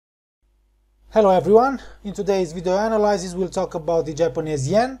Hello everyone, in today's video analysis we'll talk about the Japanese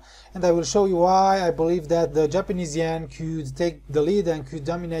yen, and I will show you why I believe that the Japanese yen could take the lead and could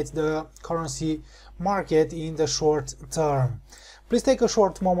dominate the currency market in the short term. Please take a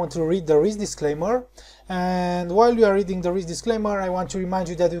short moment to read the risk disclaimer, and while you are reading the risk disclaimer I want to remind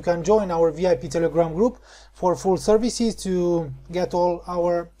you that you can join our VIP Telegram group for full services to get all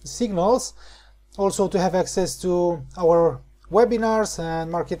our signals, also to have access to our webinars and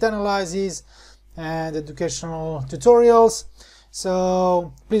market analysis and educational tutorials.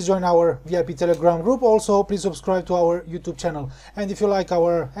 So please join our VIP Telegram group. Also please subscribe to our YouTube channel, and if you like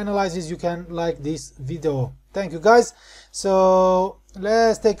our analysis you can like this video. Thank you guys. So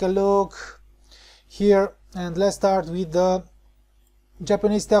let's take a look here, and let's start with the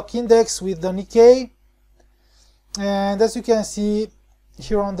Japanese stock index with the Nikkei. And as you can see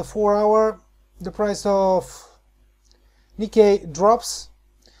here on the 4-hour, the price of Nikkei drops.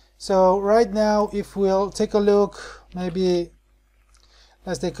 So right now, if we'll take a look, maybe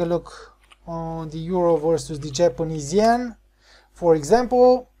let's take a look on the euro versus the Japanese yen. For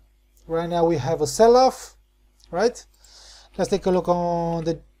example, right now we have a sell-off, right? Let's take a look on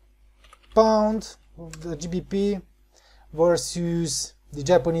the pound, the GBP versus the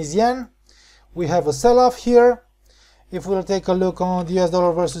Japanese yen. We have a sell-off here. If we'll take a look on the US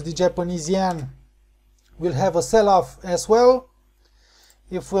dollar versus the Japanese yen, we'll have a sell-off as well.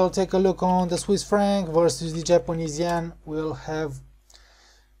 If we'll take a look on the Swiss franc versus the Japanese yen, we'll have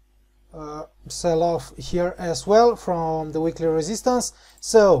a sell-off here as well from the weekly resistance.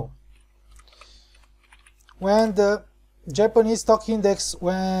 So when the Japanese stock index,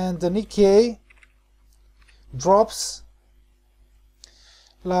 when the Nikkei drops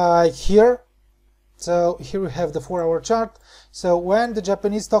like here, so here we have the 4-hour chart. So when the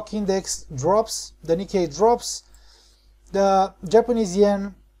Japanese stock index drops, the Nikkei drops, the Japanese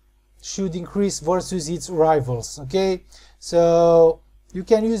yen should increase versus its rivals. Okay, so you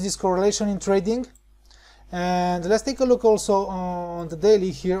can use this correlation in trading. And let's take a look also on the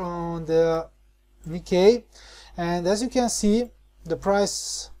daily here on the Nikkei. And as you can see, the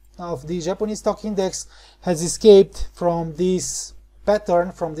price of the Japanese stock index has escaped from this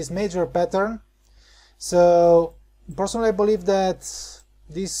pattern, from this major pattern. So personally I believe that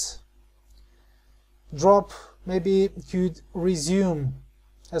this drop maybe could resume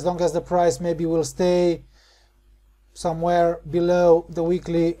as long as the price maybe will stay somewhere below the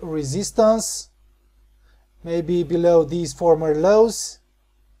weekly resistance, maybe below these former lows,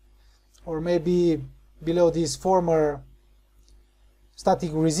 or maybe below this former static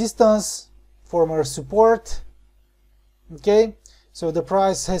resistance, former support. Okay, so the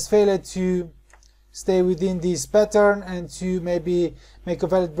price has failed to stay within this pattern and to maybe make a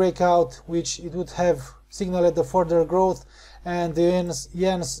valid breakout, which it would have signaled the further growth and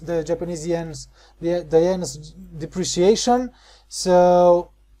the Japanese yen's depreciation.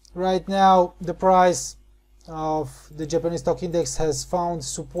 So right now the price of the Japanese stock index has found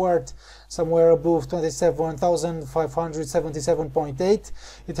support somewhere above 27,577.8.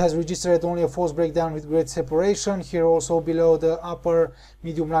 It has registered only a false breakdown with great separation here, also below the upper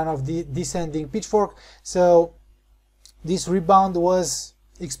medium line of the descending pitchfork. So this rebound was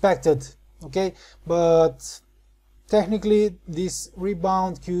expected, okay, but technically this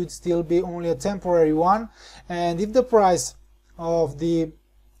rebound could still be only a temporary one. And if the price of the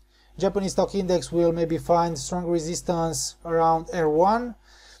Japanese stock index will maybe find strong resistance around R1,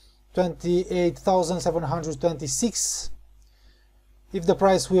 28,726. If the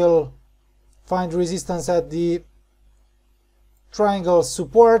price will find resistance at the triangle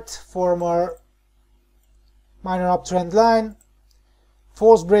support, former minor uptrend line,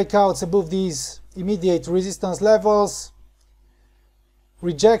 false breakouts above these immediate resistance levels,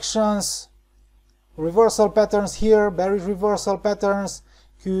 rejections, reversal patterns here, bearish reversal patterns,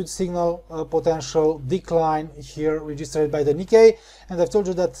 could signal a potential decline here registered by the Nikkei. And I've told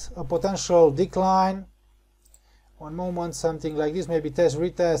you that a potential decline, one moment, something like this, maybe test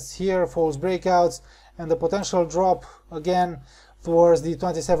retest here, false breakouts, and the potential drop again towards the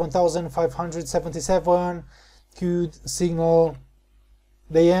 27,577 could signal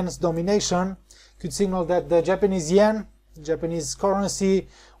the yen's domination, could signal that the Japanese yen, Japanese currency,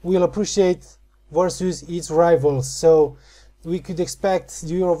 will appreciate versus its rivals. So we could expect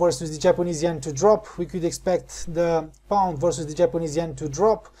the euro versus the Japanese yen to drop. We could expect the pound versus the Japanese yen to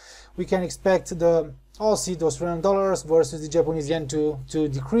drop. We can expect the Aussie, the Australian dollars versus the Japanese yen to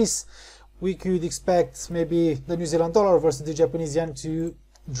decrease. We could expect maybe the New Zealand dollar versus the Japanese yen to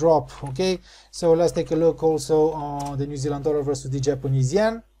drop. Okay, so let's take a look also on the New Zealand dollar versus the Japanese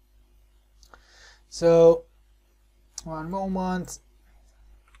yen. So one moment.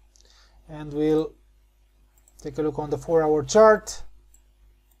 and we'll take a look on the 4-hour chart.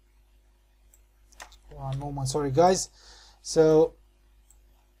 One moment, sorry guys. So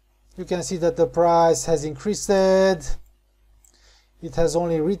you can see that the price has increased. It has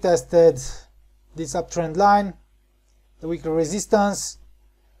only retested this uptrend line, the weekly resistance.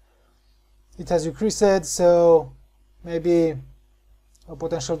 It has increased, so maybe a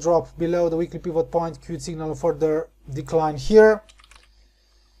potential drop below the weekly pivot point could signal a further decline here.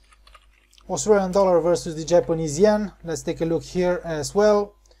 Australian dollar versus the Japanese yen. Let's take a look here as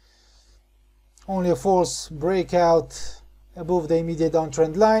well. Only a false breakout above the immediate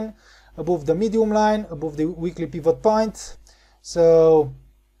downtrend line, above the medium line, above the weekly pivot point. So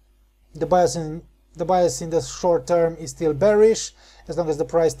the bias in the short term is still bearish. As long as the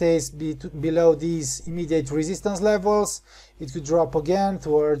price stays below these immediate resistance levels, it could drop again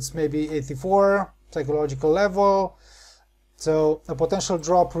towards maybe 84 psychological level. So a potential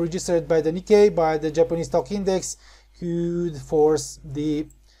drop registered by the Nikkei, by the Japanese stock index, could force the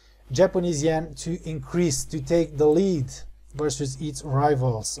Japanese yen to increase, to take the lead versus its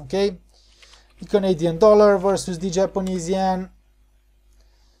rivals. Okay, the Canadian dollar versus the Japanese yen.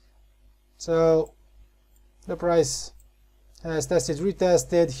 So the price has tested,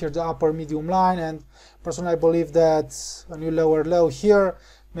 retested here the upper medium line, and personally I believe that a new lower low here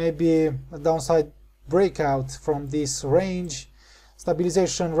may be a downside breakout from this range.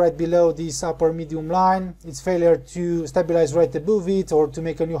 Stabilization right below this upper medium line, its failure to stabilize right above it or to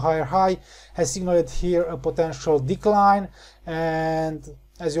make a new higher high has signaled here a potential decline. And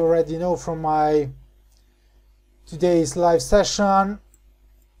as you already know from my today's live session,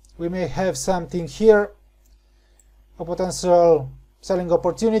 we may have something here, a potential selling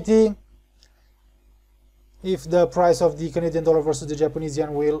opportunity if the price of the Canadian dollar versus the Japanese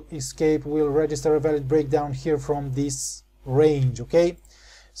yen will register a valid breakdown here from this range. Okay,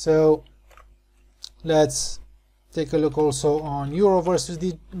 so let's take a look also on euro versus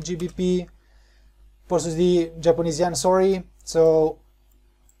the GBP versus the Japanese yen, sorry. So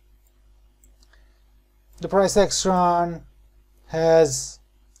the price action has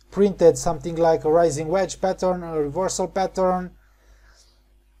printed something like a rising wedge pattern, a reversal pattern.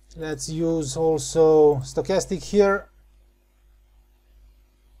 Let's use also stochastic here,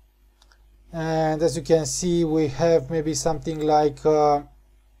 and as you can see we have maybe something like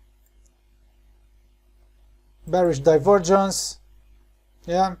bearish divergence,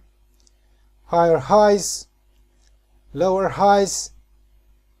 yeah, higher highs, lower highs,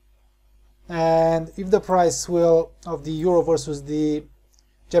 and if the price of the euro versus the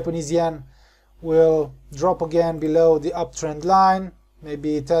Japanese yen will drop again below the uptrend line,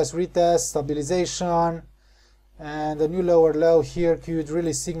 maybe test, retest, stabilization, and a new lower low here could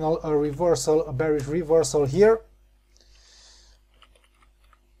really signal a reversal, a bearish reversal here.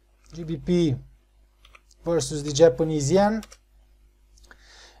 GBP versus the Japanese yen.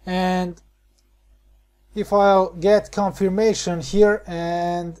 And if I'll get confirmation here,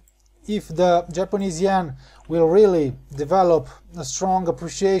 and if the Japanese yen will really develop a strong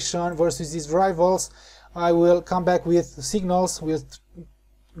appreciation versus its rivals, I will come back with signals, with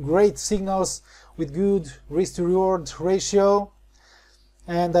great signals, with good risk to reward ratio,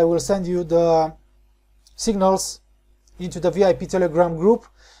 and I will send you the signals into the VIP Telegram group.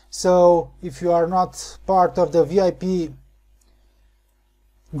 So if you are not part of the VIP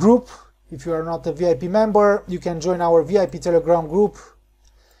group, if you are not a VIP member, you can join our VIP Telegram group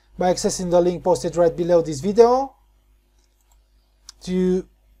by accessing the link posted right below this video to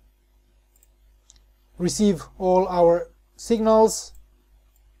receive all our signals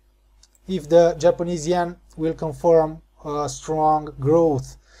if the Japanese yen will confirm a strong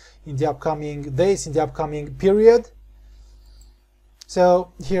growth in the upcoming days, in the upcoming period.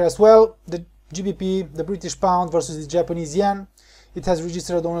 So here as well, the GBP, the British pound versus the Japanese yen, it has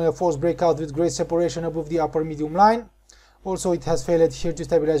registered only a false breakout with great separation above the upper medium line. Also it has failed here to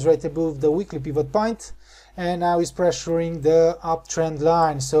stabilize right above the weekly pivot point, and now is pressuring the uptrend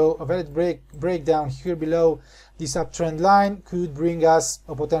line. So a valid breakdown here below this uptrend line could bring us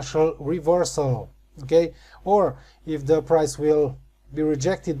a potential reversal. Okay, or if the price will be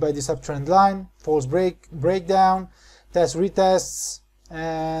rejected by this uptrend line, false breakdown, test, retests,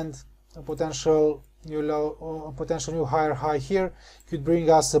 and a potential new low or a potential new higher high here could bring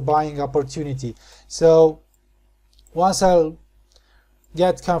us a buying opportunity. So once I'll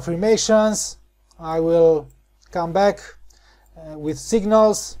get confirmations, I will come back with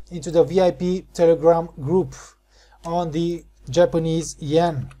signals into the VIP Telegram group on the Japanese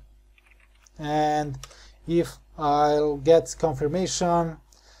yen. And if I'll get confirmation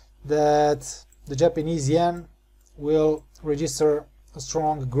that the Japanese yen will register a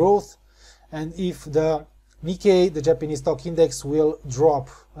strong growth, and if the Nikkei, the Japanese stock index, will drop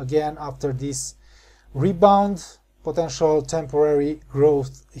again after this rebound, potential temporary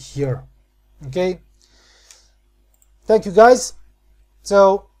growth here. Okay, thank you guys.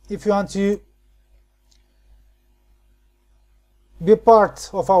 So if you want to be a part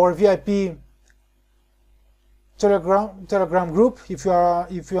of our VIP Telegram group, if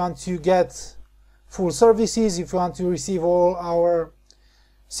you want to get full services, if you want to receive all our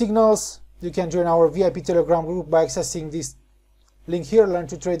signals, you can join our VIP Telegram group by accessing this link here, Learn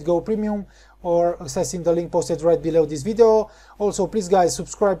to Trade Go Premium, or accessing the link posted right below this video. Also, please guys,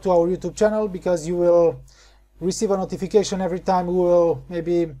 subscribe to our YouTube channel, because you will receive a notification every time we will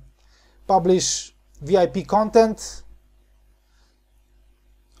maybe publish VIP content.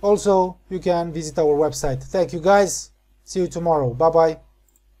 Also, you can visit our website. Thank you guys. See you tomorrow. Bye bye.